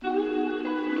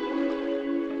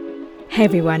Hey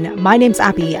everyone, my name's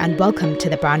Abby and welcome to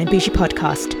the Brown and Bougie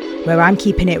podcast, where I'm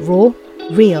keeping it raw,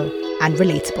 real and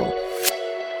relatable.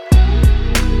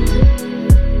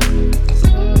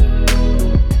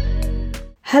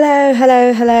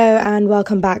 Hello, and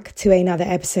welcome back to another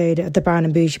episode of the Brown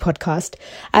and Bougie podcast.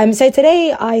 So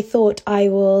today I thought I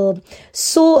will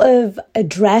sort of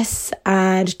address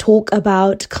and talk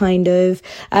about kind of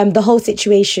the whole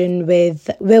situation with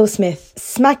Will Smith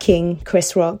smacking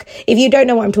Chris Rock. If you don't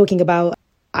know what I'm talking about,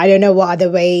 I don't know what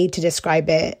other way to describe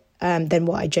it than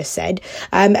what I just said.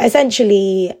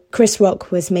 Essentially, Chris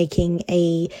Rock was making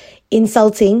a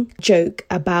insulting joke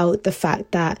about the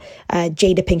fact that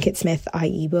Jada Pinkett Smith,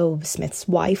 i.e. Will Smith's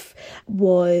wife,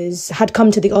 had come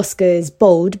to the Oscars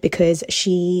bald because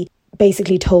she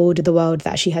basically told the world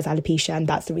that she has alopecia and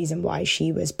that's the reason why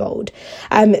she was bald.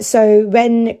 So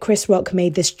when Chris Rock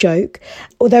made this joke,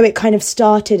 although it kind of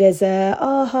started as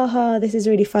this is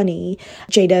really funny,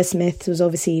 Jada Smith was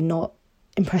obviously not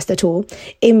impressed at all,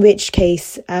 in which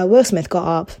case Will Smith got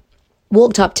up,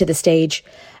 walked up to the stage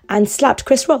and slapped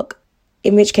Chris Rock.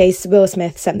 In which case, Will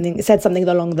Smith said something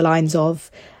along the lines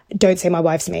of, "Don't say my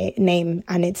wife's name."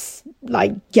 And it's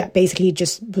like, basically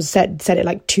just said it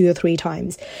like 2 or 3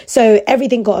 times. So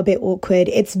everything got a bit awkward.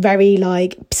 It's very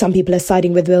like, some people are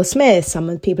siding with Will Smith,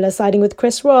 some people are siding with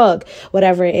Chris Rock,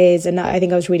 whatever it is. And I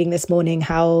think I was reading this morning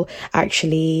how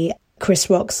actually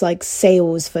Chris Rock's like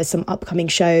sales for some upcoming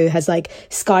show has like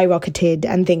skyrocketed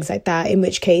and things like that, in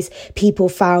which case people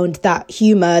found that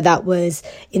humor that was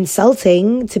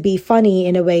insulting to be funny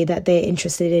in a way that they're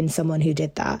interested in someone who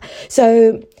did that.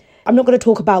 So I'm not going to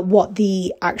talk about what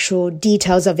the actual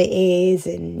details of it is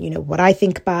and, what I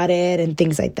think about it and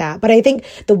things like that. But I think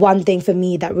the one thing for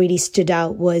me that really stood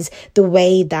out was the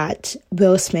way that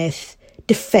Will Smith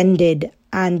defended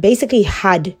and basically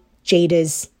had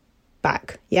Jada's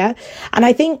back. And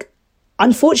I think,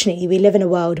 unfortunately, we live in a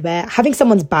world where having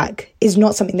someone's back is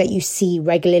not something that you see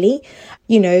regularly.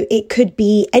 It could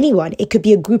be anyone. It could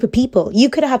be a group of people. You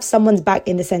could have someone's back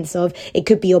in the sense of it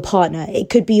could be your partner. It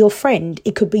could be your friend.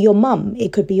 It could be your mum.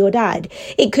 It could be your dad.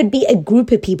 It could be a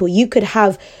group of people. You could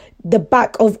have the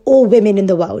back of all women in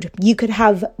the world. You could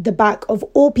have the back of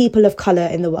all people of color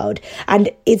in the world.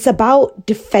 And it's about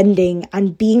defending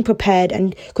and being prepared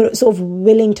and sort of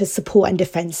willing to support and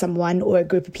defend someone or a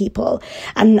group of people.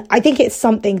 And I think it's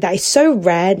something that is so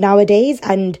rare nowadays.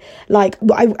 And like,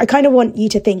 I kind of want you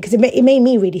to think, because it made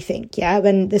me really think,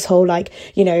 when this whole I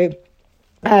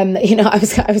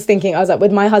was thinking, I was like,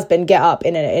 would my husband get up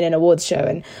in an awards show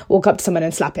and walk up to someone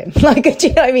and slap him? Do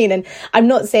you know what I mean? And I'm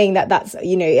not saying that that's,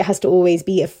 it has to always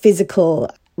be a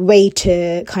physical way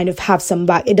to kind of have some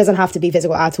back. It doesn't have to be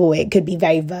physical at all. It could be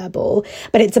very verbal,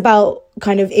 but it's about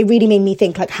it really made me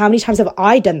think, like, how many times have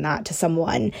I done that to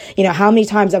someone? How many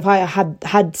times have I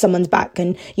had someone's back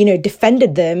and,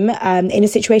 defended them in a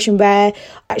situation where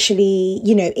actually,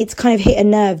 it's kind of hit a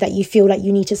nerve that you feel like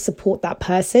you need to support that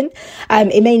person.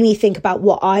 It made me think about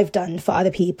what I've done for other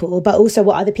people, but also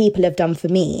what other people have done for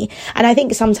me. And I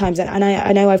think sometimes, and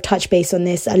I know I've touched base on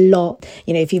this a lot,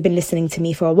 if you've been listening to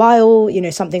me for a while,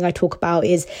 something I talk about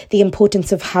is the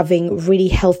importance of having really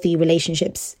healthy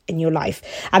relationships in your life.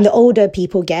 And the older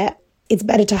people get, it's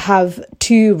better to have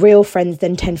 2 real friends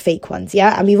than 10 fake ones.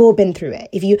 And we've all been through it.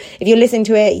 If you're listening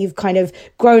to it, you've kind of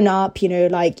grown up,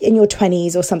 like in your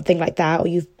 20s or something like that, or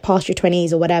you've passed your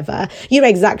 20s or whatever, you know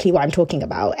exactly what I'm talking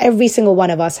about. Every single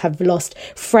one of us have lost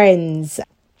friends,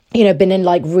 been in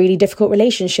like really difficult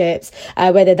relationships,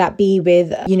 whether that be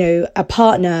with, a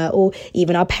partner or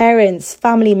even our parents,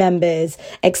 family members,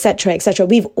 etc., etc.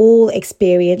 We've all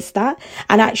experienced that.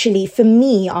 And actually, for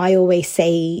me, I always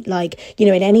say, like, in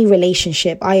any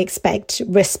relationship, I expect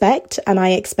respect and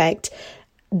I expect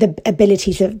the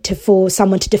ability for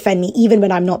someone to defend me even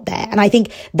when I'm not there. And I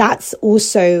think that's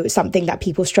also something that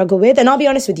people struggle with. And I'll be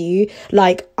honest with you,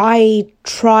 like, I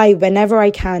try whenever I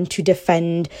can to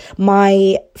defend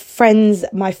my friends,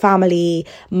 my family,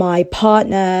 my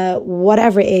partner,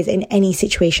 whatever it is, in any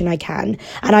situation I can.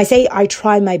 And I say I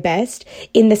try my best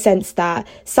in the sense that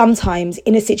sometimes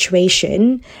in a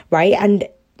situation, right, and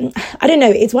I don't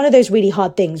know, it's one of those really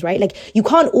hard things, right? Like, you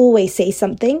can't always say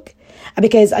something.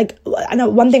 Because I know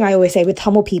one thing I always say with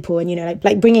Tamil people, and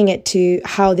like bringing it to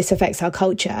how this affects our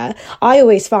culture, I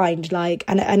always find like,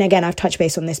 and again, I've touched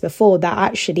base on this before, that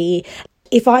actually,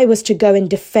 if I was to go and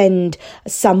defend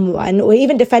someone or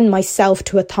even defend myself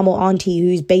to a Tamil auntie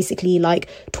who's basically like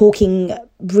talking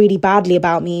really badly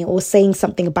about me or saying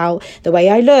something about the way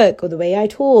I look or the way I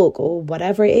talk or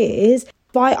whatever it is,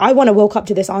 I want to walk up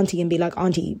to this auntie and be like,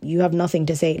 auntie, you have nothing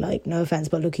to say, like, no offense,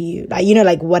 but look at you, like,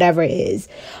 like whatever it is.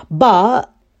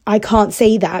 But I can't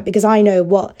say that because I know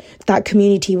what that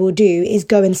community will do is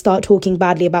go and start talking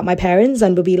badly about my parents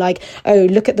and will be like, oh,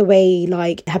 look at the way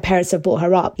like her parents have brought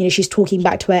her up. You know, she's talking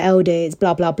back to her elders,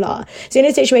 blah, blah, blah. So in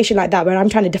a situation like that, where I'm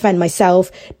trying to defend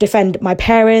myself, defend my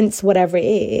parents, whatever it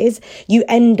is, you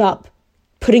end up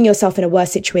putting yourself in a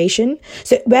worse situation.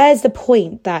 So where's the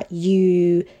point that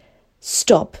you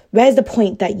stop? Where's the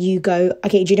point that you go,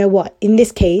 okay, do you know what? In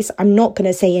this case, I'm not going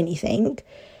to say anything,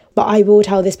 but I will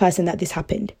tell this person that this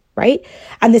happened, right?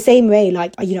 And the same way,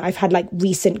 like, you know, I've had like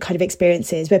recent kind of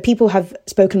experiences where people have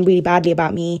spoken really badly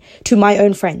about me to my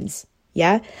own friends,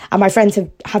 yeah? And my friends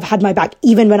have had my back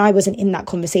even when I wasn't in that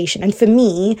conversation. And for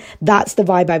me, that's the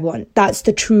vibe I want. That's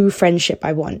the true friendship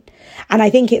I want. And I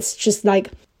think it's just like,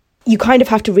 you kind of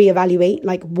have to reevaluate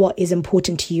like what is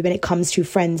important to you when it comes to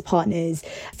friends, partners,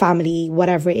 family,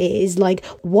 whatever it is. Like,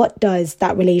 what does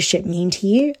that relationship mean to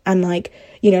you? And like,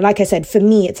 you know, like I said, for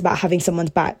me, it's about having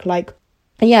someone's back. Like,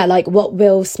 yeah, like what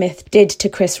Will Smith did to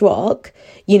Chris Rock,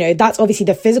 you know, that's obviously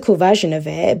the physical version of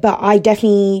it. But I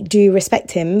definitely do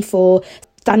respect him for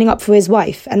standing up for his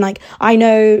wife. And like, I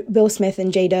know Will Smith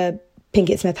and Jada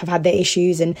Pinkett Smith have had their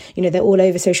issues and, you know, they're all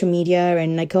over social media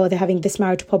and like, oh, they're having this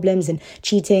marital problems and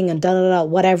cheating and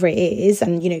whatever it is.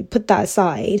 And, you know, put that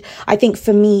aside. I think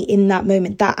for me in that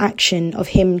moment, that action of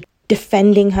him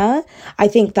defending her, I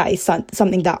think that is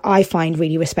something that I find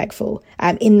really respectful.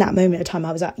 In that moment of time,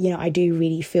 I was like, you know, I do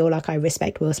really feel like I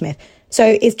respect Will Smith.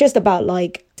 So it's just about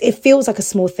like, it feels like a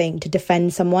small thing to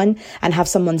defend someone and have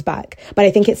someone's back. But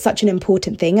I think it's such an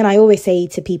important thing. And I always say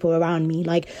to people around me,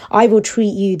 like, I will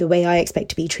treat you the way I expect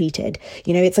to be treated.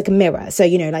 You know, it's like a mirror. So,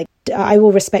 you know, like, I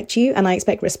will respect you and I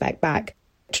expect respect back.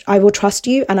 I will trust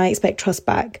you and I expect trust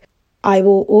back. I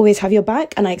will always have your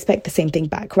back and I expect the same thing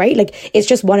back, right? Like, it's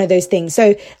just one of those things.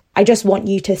 So I just want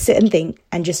you to sit and think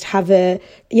and just have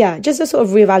just a sort of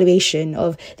reevaluation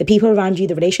of the people around you,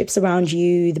 the relationships around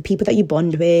you, the people that you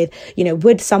bond with. You know,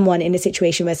 would someone in a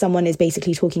situation where someone is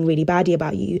basically talking really badly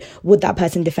about you, would that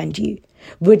person defend you?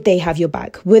 Would they have your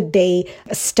back? Would they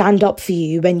stand up for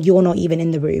you when you're not even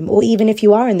in the room? Or even if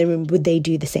you are in the room, would they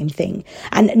do the same thing?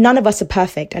 And none of us are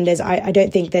perfect. And I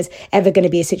don't think there's ever going to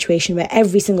be a situation where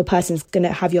every single person's going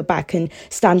to have your back and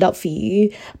stand up for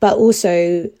you. But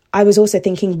also, I was also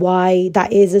thinking why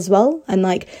that is as well. And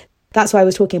like, that's why I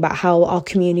was talking about how our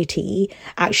community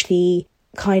actually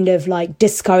kind of like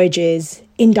discourages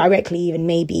indirectly, even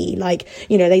maybe, like,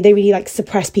 you know, they really like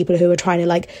suppress people who are trying to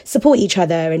like support each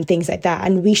other and things like that.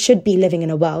 And we should be living in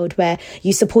a world where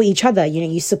you support each other. You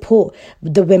know, you support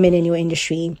the women in your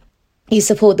industry, you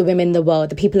support the women in the world,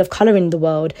 the people of colour in the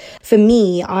world. For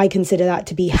me, I consider that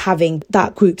to be having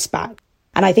that group's back.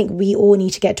 And I think we all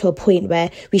need to get to a point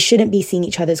where we shouldn't be seeing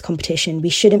each other as competition. We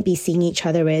shouldn't be seeing each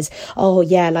other as, oh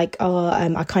yeah, like,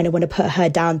 I kind of want to put her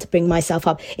down to bring myself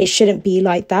up. It shouldn't be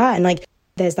like that. And like,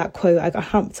 there's that quote,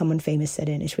 someone famous said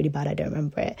it, and it's really bad, I don't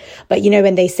remember it. But you know,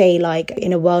 when they say like,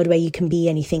 in a world where you can be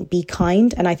anything, be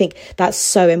kind. And I think that's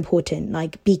so important.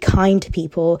 Like, be kind to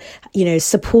people, you know,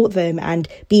 support them and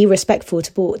be respectful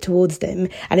towards them.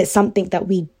 And it's something that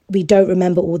we don't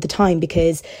remember all the time,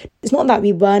 because it's not that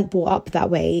we weren't brought up that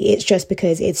way. It's just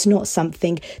because it's not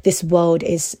something this world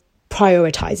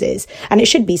prioritizes. And it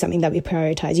should be something that we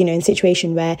prioritize, you know, in a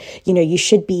situation where, you know, you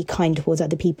should be kind towards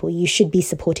other people. You should be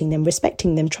supporting them,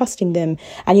 respecting them, trusting them,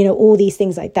 and, you know, all these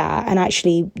things like that. And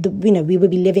actually, you know, we would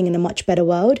be living in a much better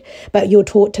world. But you're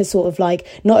taught to sort of like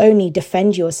not only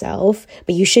defend yourself,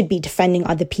 but you should be defending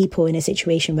other people in a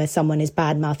situation where someone is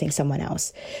bad mouthing someone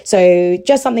else. So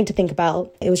just something to think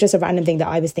about. It was just a random thing that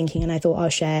I was thinking, and I thought I'll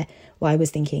share what I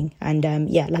was thinking. And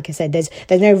like I said, there's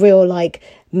no real like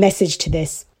message to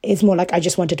this. It's more like I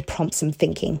just wanted to prompt some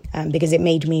thinking, because it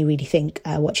made me really think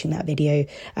watching that video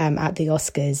at the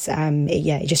Oscars.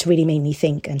 It just really made me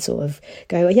think and sort of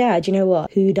go, yeah, do you know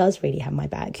what? Who does really have my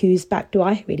back? Whose back do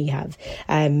I really have?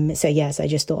 So I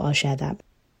just thought I'll share that.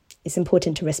 It's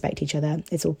important to respect each other.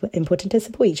 It's important to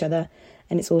support each other.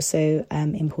 And it's also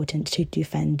important to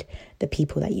defend the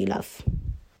people that you love.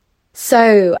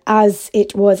 So as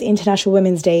it was International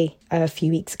Women's Day a few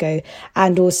weeks ago,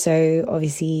 and also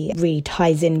obviously really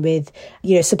ties in with,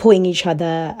 you know, supporting each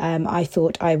other, I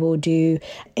thought I will do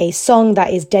a song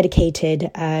that is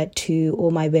dedicated to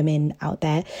all my women out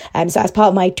there. So as part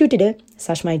of my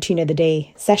my Tune of the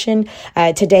Day session,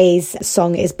 today's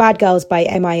song is Bad Girls by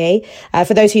MIA.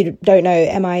 For those who don't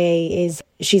know, MIA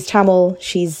she's Tamil.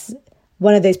 She's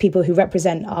one of those people who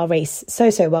represent our race so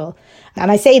well.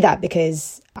 And I say that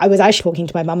because I was actually talking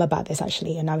to my mum about this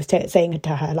actually, and I was saying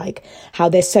to her like how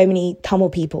there's so many Tamil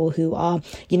people who are,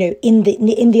 you know, in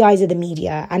the eyes of the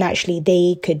media, and actually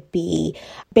they could be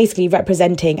basically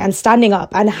representing and standing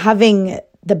up and having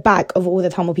the back of all the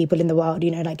Tamil people in the world,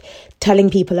 you know, like telling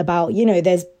people about, you know,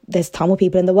 there's Tamil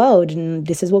people in the world and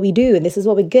this is what we do and this is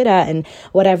what we're good at and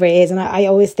whatever it is. And I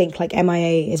always think like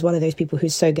MIA is one of those people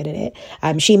who's so good at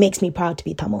it. She makes me proud to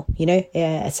be Tamil, you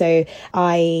know. So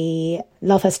I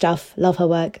love her stuff, love her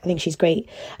work. I think she's great.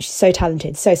 She's so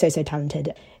talented, so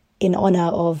talented. In honour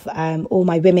of all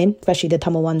my women, especially the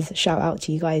Tamil ones, shout out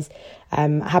to you guys.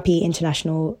 Happy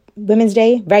International Women's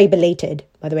Day. Very belated,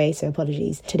 by the way, so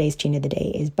apologies. Today's tune of the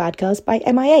day is Bad Girls by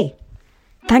MIA.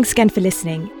 Thanks again for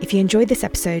listening. If you enjoyed this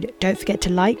episode, don't forget to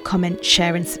like, comment,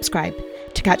 share and subscribe.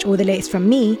 To catch all the latest from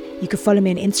me, you can follow me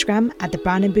on Instagram at The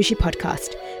Brown and Bougie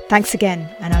Podcast. Thanks again,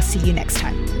 and I'll see you next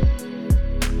time.